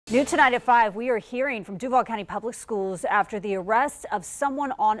New tonight at 5, we are hearing from Duval County Public Schools after the arrest of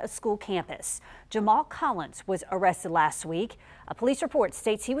someone on a school campus. Jamal Collins was arrested last week. A police report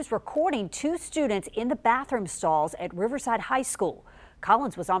states he was recording two students in the bathroom stalls at Riverside High School.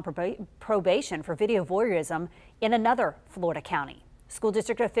 Collins was on probation for video voyeurism in another Florida county. School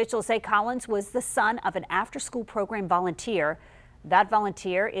district officials say Collins was the son of an after-school program volunteer. That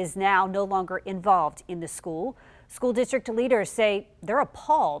volunteer is now no longer involved in the school. School district leaders say they're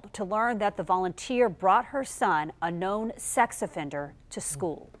appalled to learn that the volunteer brought her son, a known sex offender, to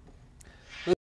school.